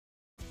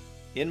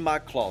In my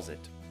closet,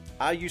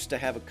 I used to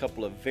have a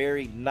couple of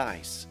very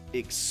nice,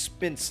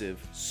 expensive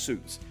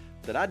suits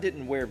that I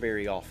didn't wear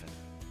very often.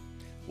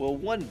 Well,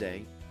 one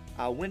day,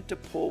 I went to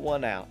pull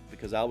one out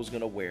because I was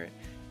going to wear it,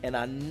 and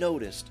I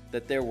noticed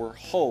that there were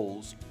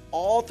holes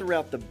all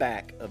throughout the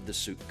back of the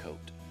suit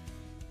coat.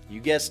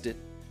 You guessed it,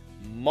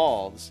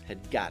 moths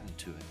had gotten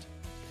to it.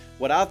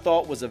 What I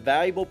thought was a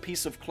valuable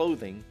piece of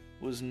clothing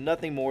was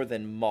nothing more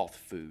than moth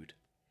food.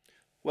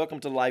 Welcome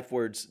to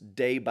LifeWords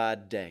Day by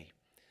Day.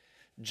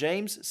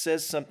 James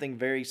says something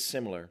very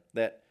similar,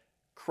 that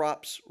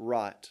crops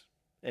rot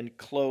and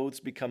clothes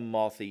become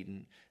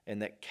moth-eaten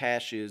and that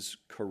cash is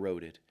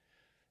corroded.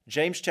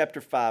 James chapter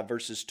 5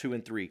 verses 2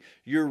 and 3.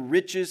 Your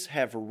riches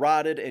have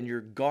rotted and your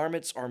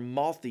garments are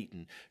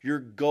moth-eaten. Your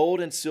gold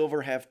and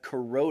silver have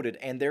corroded,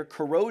 and their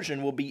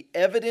corrosion will be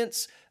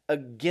evidence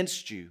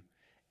against you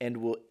and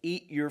will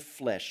eat your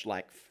flesh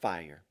like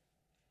fire.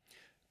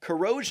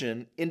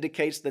 Corrosion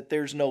indicates that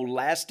there's no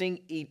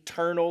lasting,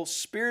 eternal,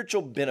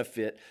 spiritual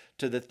benefit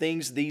to the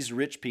things these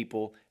rich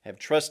people have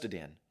trusted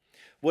in.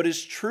 What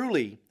is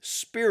truly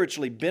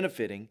spiritually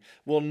benefiting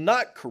will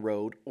not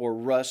corrode or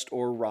rust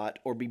or rot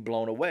or be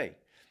blown away.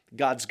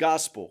 God's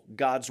gospel,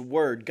 God's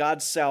word,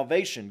 God's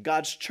salvation,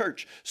 God's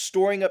church,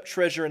 storing up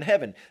treasure in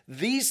heaven,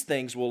 these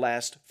things will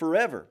last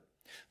forever.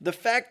 The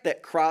fact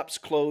that crops,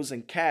 clothes,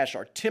 and cash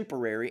are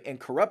temporary and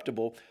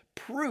corruptible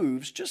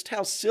proves just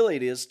how silly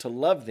it is to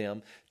love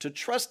them, to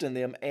trust in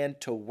them, and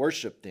to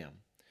worship them.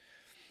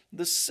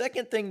 The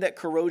second thing that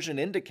corrosion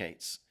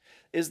indicates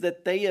is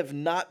that they have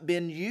not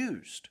been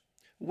used.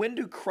 When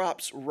do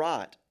crops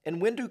rot?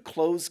 And when do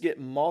clothes get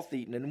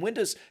moth-eaten? And when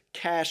does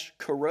cash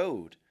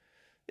corrode?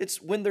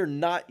 It's when they're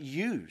not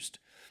used.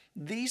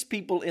 These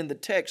people in the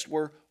text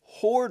were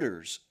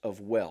hoarders of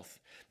wealth.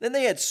 Then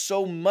they had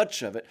so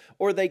much of it,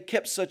 or they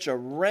kept such a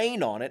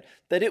rein on it,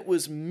 that it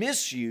was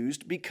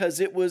misused because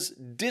it was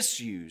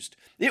disused.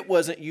 It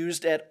wasn't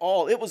used at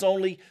all. It was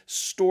only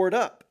stored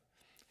up.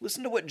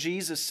 Listen to what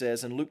Jesus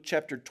says in Luke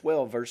chapter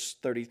 12, verse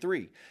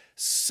 33.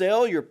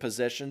 Sell your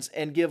possessions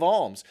and give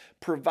alms.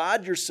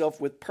 Provide yourself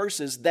with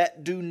purses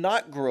that do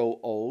not grow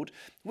old,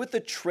 with a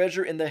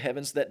treasure in the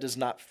heavens that does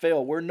not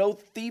fail, where no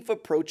thief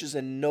approaches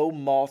and no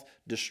moth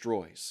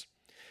destroys.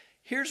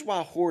 Here's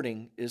why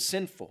hoarding is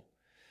sinful.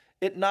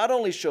 It not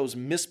only shows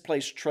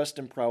misplaced trust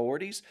and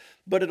priorities,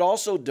 but it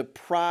also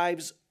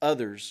deprives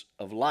others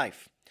of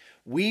life.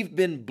 We've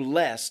been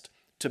blessed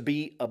to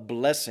be a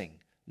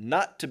blessing,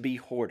 not to be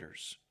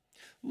hoarders.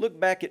 Look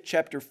back at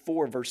chapter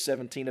 4, verse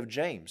 17 of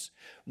James.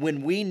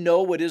 When we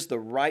know what is the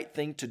right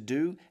thing to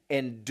do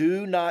and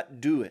do not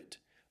do it,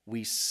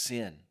 we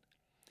sin.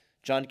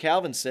 John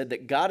Calvin said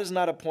that God has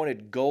not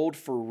appointed gold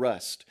for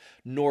rust,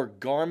 nor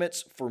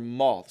garments for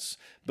moths,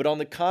 but on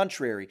the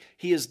contrary,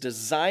 He has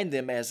designed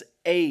them as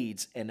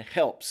aids and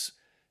helps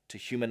to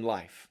human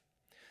life.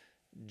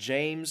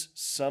 James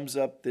sums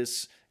up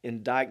this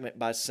indictment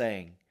by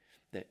saying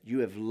that you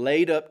have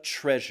laid up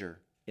treasure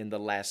in the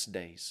last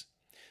days.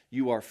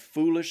 You are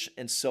foolish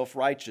and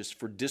self-righteous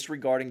for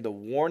disregarding the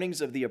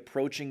warnings of the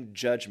approaching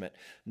judgment,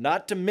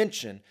 not to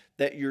mention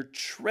that your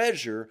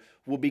treasure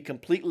will be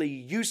completely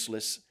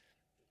useless.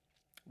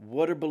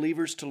 What are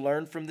believers to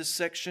learn from this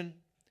section?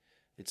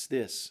 It's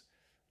this: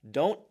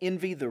 don't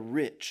envy the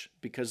rich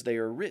because they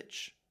are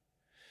rich.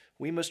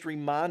 We must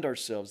remind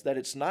ourselves that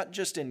it's not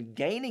just in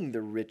gaining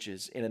the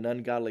riches in an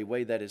ungodly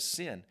way that is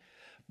sin,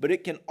 but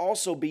it can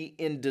also be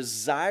in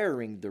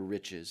desiring the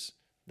riches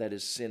that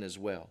is sin as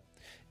well.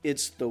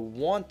 It's the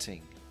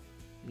wanting,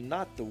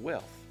 not the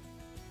wealth.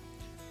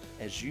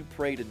 As you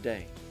pray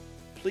today,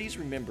 please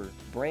remember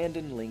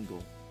Brandon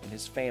Lingle and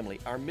his family,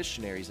 our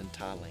missionaries in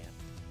Thailand.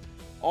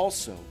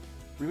 Also,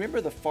 remember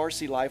the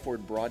Farsi Life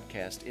Word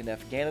broadcast in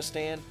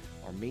Afghanistan,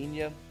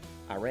 Armenia,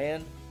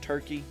 Iran,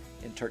 Turkey,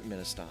 and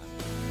Turkmenistan.